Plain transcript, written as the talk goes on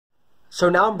So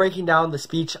now I'm breaking down the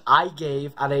speech I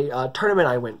gave at a tournament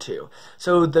I went to.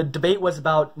 So the debate was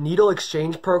about needle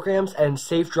exchange programs and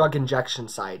safe drug injection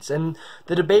sites. And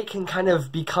the debate can kind of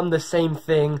become the same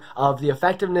thing of the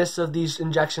effectiveness of these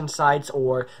injection sites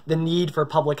or the need for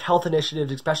public health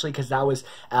initiatives, especially because that was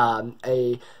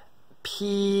a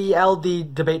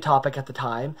PLD debate topic at the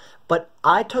time. But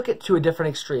I took it to a different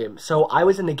extreme. So I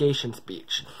was a negation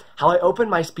speech. How I opened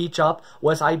my speech up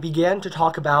was I began to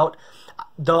talk about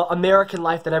the American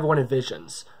life that everyone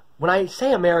envisions. When I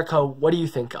say America, what do you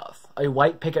think of? A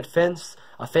white picket fence,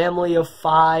 a family of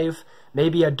 5,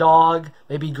 maybe a dog,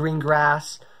 maybe green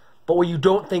grass. But what you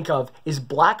don't think of is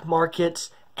black markets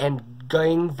and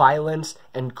gang violence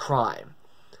and crime.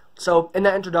 So in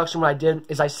that introduction, what I did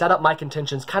is I set up my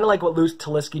contentions, kind of like what Luke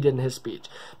Taliski did in his speech.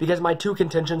 Because my 2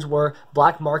 contentions were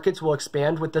black markets will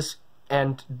expand with this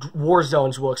and war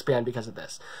zones will expand because of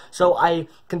this. So I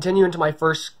continue into my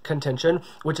first contention,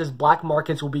 which is black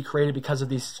markets will be created because of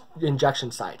these injection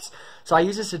sites. So I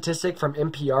used a statistic from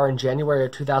NPR in January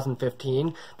of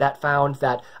 2015 that found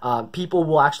that people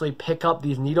will actually pick up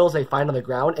these needles they find on the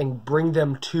ground and bring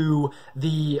them to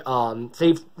the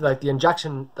the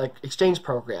injection exchange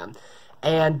program.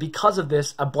 And because of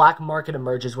this, a black market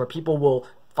emerges where people will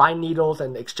find needles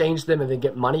and exchange them and then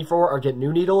get money for it, or get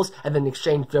new needles and then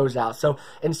exchange those out. So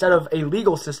instead of a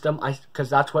legal system, because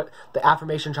that's what the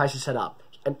affirmation tries to set up,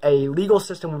 a legal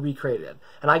system would be created.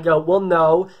 And I go, well,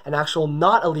 no, an actual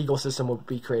not a legal system would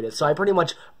be created. So I pretty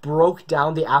much broke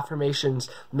down the affirmation's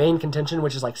main contention,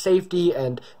 which is like safety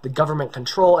and the government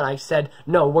control, and I said,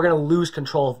 no, we're going to lose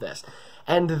control of this.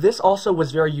 And this also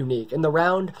was very unique. In the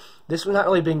round, this was not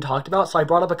really being talked about, so I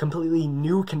brought up a completely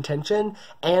new contention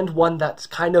and one that's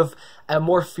kind of a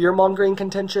more fear-mongering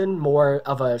contention, more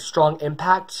of a strong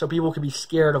impact, so people could be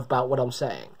scared about what I'm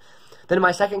saying. Then in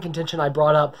my second contention, I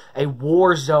brought up a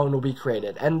war zone will be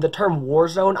created. And the term war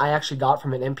zone I actually got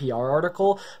from an NPR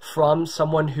article from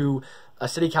someone who, a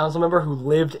city council member who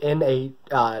lived in a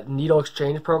needle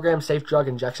exchange program, safe drug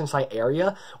injection site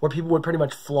area, where people would pretty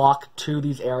much flock to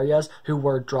these areas who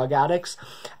were drug addicts.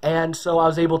 And so I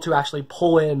was able to actually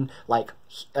pull in like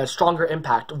a stronger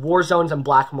impact. War zones and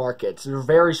black markets. They're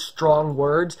very strong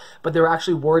words, but they were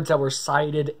actually words that were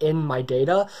cited in my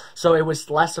data. So it was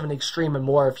less of an extreme and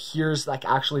more of here's like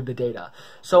actually the data.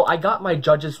 So I got my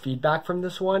judges' feedback from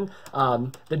this one.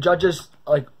 The judges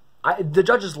the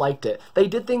judges liked it. They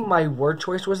did think my word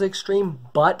choice was extreme,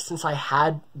 but since I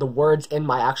had the words in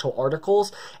my actual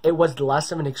articles, it was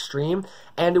less of an extreme,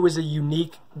 and it was a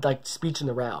unique speech in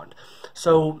the round.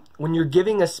 So when you're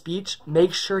giving a speech,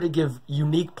 make sure to give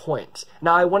unique points.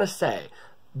 Now I want to say,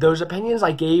 those opinions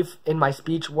I gave in my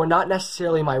speech were not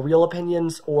necessarily my real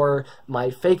opinions or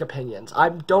my fake opinions.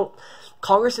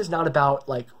 Congress is not about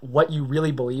what you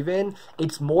really believe in.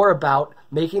 It's more about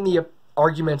making the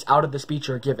arguments out of the speech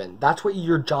you're given. That's what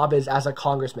your job is as a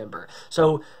Congress member.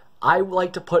 So I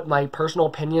like to put my personal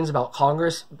opinions about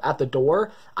Congress at the door.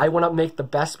 I want to make the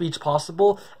best speech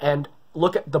possible and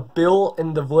look at the bill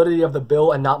and the validity of the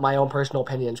bill and not my own personal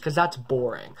opinions, because that's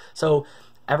boring. So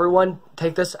everyone,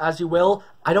 take this as you will.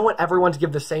 I don't want everyone to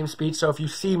give the same speech, so if you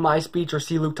see my speech or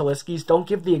see Luke Taliski's, don't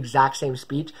give the exact same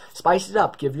speech. Spice it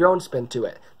up. Give your own spin to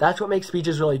it. That's what makes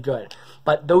speeches really good.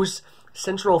 But those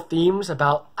central themes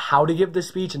about how to give the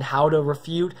speech and how to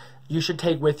refute, you should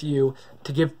take with you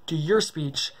to give to your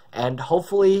speech, and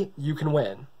hopefully you can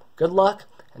win. Good luck,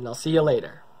 and I'll see you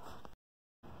later.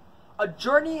 A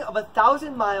journey of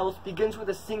 1,000 miles begins with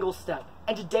a single step.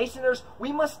 And today, senators,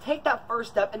 we must take that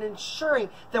first step in ensuring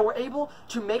that we're able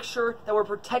to make sure that we're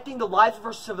protecting the lives of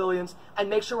our civilians and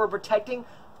make sure we're protecting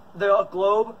the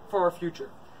globe for our future.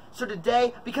 So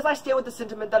today, because I stand with the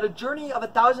sentiment that a journey of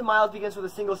 1,000 miles begins with a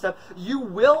single step, you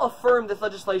will affirm this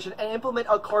legislation and implement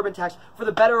a carbon tax for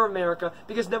the better of America,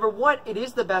 because number one, it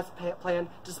is the best plan,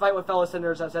 despite what fellow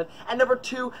senators have said, and number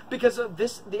two, because of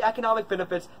the economic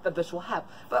benefits that this will have.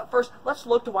 But first, let's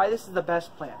look to why this is the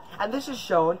best plan. And this is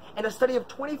shown in a study of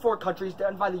 24 countries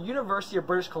done by the University of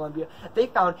British Columbia. They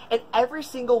found in every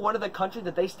single one of the countries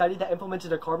that they studied that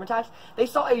implemented a carbon tax, they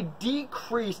saw a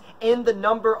decrease in the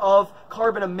number of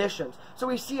carbon emissions. So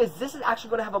we see as this is actually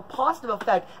going to have a positive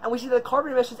effect, and we see that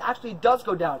carbon emissions actually does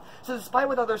go down. So despite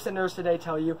what other senators today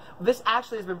tell you, this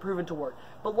actually has been proven to work.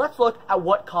 But let's look at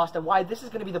what cost and why this is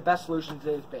going to be the best solution to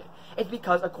today's debate. It's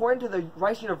because, according to the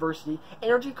Rice University,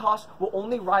 energy costs will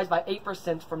only rise by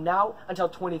 8% from now until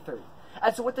 2030.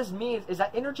 And so what this means is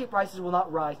that energy prices will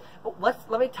not rise. But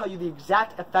let me tell you the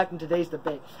exact effect in today's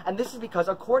debate. And this is because,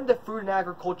 according to the Food and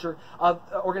Agriculture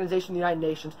Organization of the United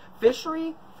Nations,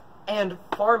 fishery and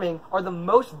farming are the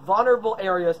most vulnerable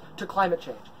areas to climate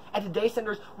change. And today,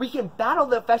 senators, we can battle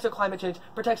the effects of climate change,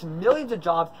 protect millions of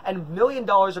jobs and $1 million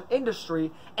of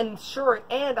industry, and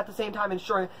at the same time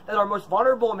ensuring that our most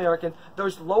vulnerable Americans,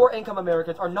 those lower income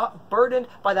Americans, are not burdened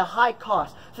by the high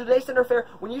cost. So today, Senator Fair,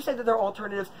 when you say that there are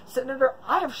alternatives, Senator,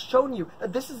 I have shown you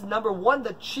that this is number one,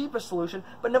 the cheapest solution,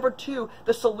 but number two,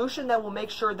 the solution that will make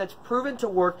sure that's proven to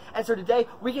work. And so today,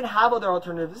 we can have other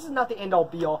alternatives. This is not the end-all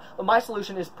be-all, but my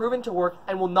solution is proven to work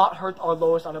and will not hurt our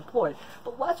lowest unemployed.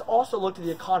 But let's also look to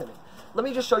the economy. Let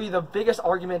me just show you the biggest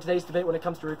argument in today's debate when it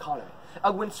comes to the economy.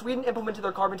 When Sweden implemented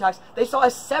their carbon tax, they saw a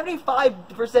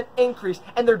 75% increase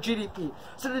in their GDP.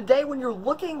 So today, when you're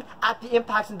looking at the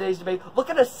impacts in today's debate, look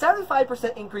at a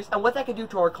 75% increase and what that can do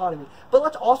to our economy. But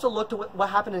let's also look to what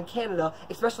happened in Canada,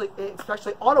 especially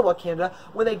Ottawa, Canada,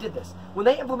 when they did this. When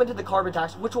they implemented the carbon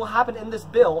tax, which will happen in this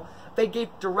bill, they gave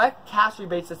direct cash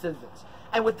rebates to citizens.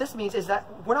 And what this means is that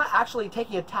we're not actually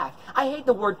taking a tax. I hate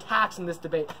the word tax in this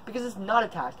debate because it's not a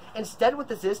tax. Instead, what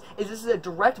this is a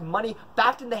direct money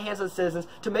back in the hands of the citizens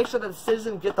to make sure that the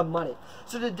citizens get the money.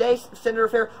 So today, Senator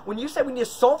Fair, when you say we need to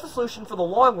solve the solution for the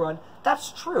long run,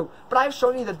 that's true. But I've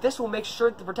shown you that this will make sure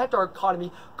to protect our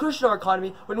economy, cushion our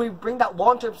economy when we bring that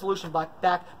long-term solution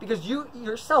back because you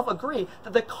yourself agree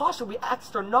that the cost will be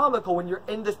astronomical when you're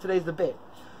in today's debate.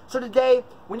 So today,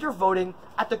 when you're voting,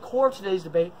 at the core of today's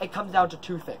debate, it comes down to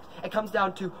two things. It comes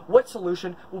down to what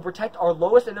solution will protect our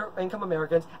lowest income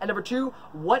Americans, and number two,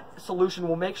 what solution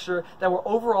will make sure that we're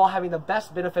overall having the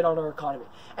best benefit on our economy.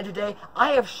 And today,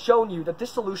 I have shown you that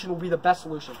this solution will be the best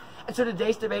solution. And so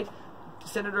today's debate,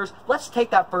 senators, let's take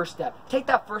that first step. Take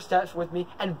that first step with me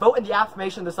and vote in the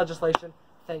affirmation of this legislation.